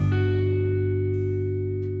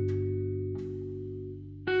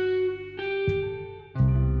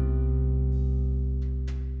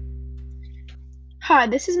Hi,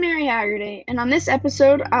 this is Mary Haggerty, and on this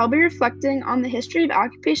episode, I'll be reflecting on the history of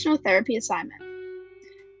occupational therapy assignment.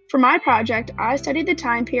 For my project, I studied the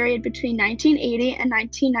time period between 1980 and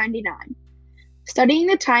 1999. Studying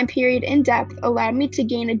the time period in depth allowed me to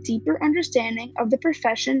gain a deeper understanding of the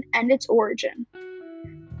profession and its origin.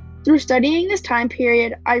 Through studying this time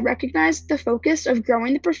period, I recognized the focus of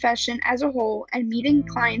growing the profession as a whole and meeting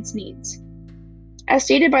clients' needs. As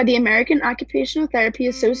stated by the American Occupational Therapy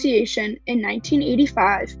Association in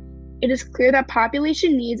 1985, it is clear that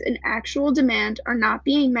population needs and actual demand are not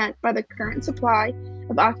being met by the current supply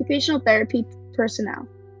of occupational therapy personnel.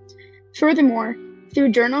 Furthermore,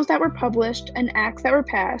 through journals that were published and acts that were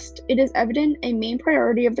passed, it is evident a main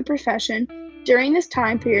priority of the profession during this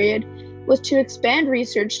time period was to expand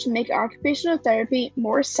research to make occupational therapy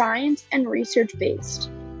more science and research-based.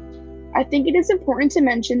 I think it is important to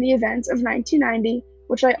mention the events of 1990,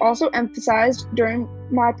 which I also emphasized during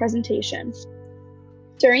my presentation.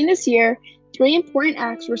 During this year, 3 important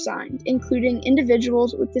acts were signed, including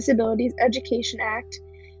Individuals with Disabilities Education Act,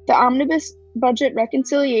 the Omnibus Budget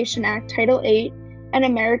Reconciliation Act Title VIII, and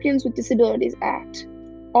Americans with Disabilities Act.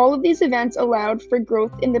 All of these events allowed for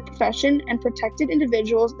growth in the profession and protected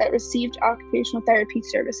individuals that received occupational therapy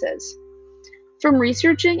services. From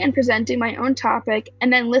researching and presenting my own topic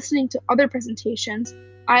and then listening to other presentations,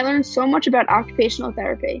 I learned so much about occupational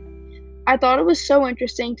therapy. I thought it was so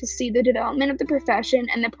interesting to see the development of the profession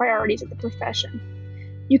and the priorities of the profession.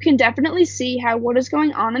 You can definitely see how what is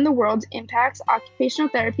going on in the world impacts occupational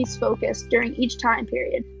therapy's focus during each time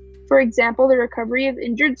period. For example, the recovery of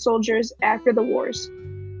injured soldiers after the wars.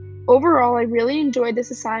 Overall, I really enjoyed this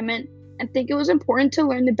assignment and think it was important to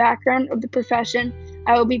learn the background of the profession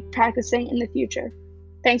I will be practicing in the future.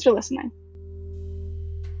 Thanks for listening.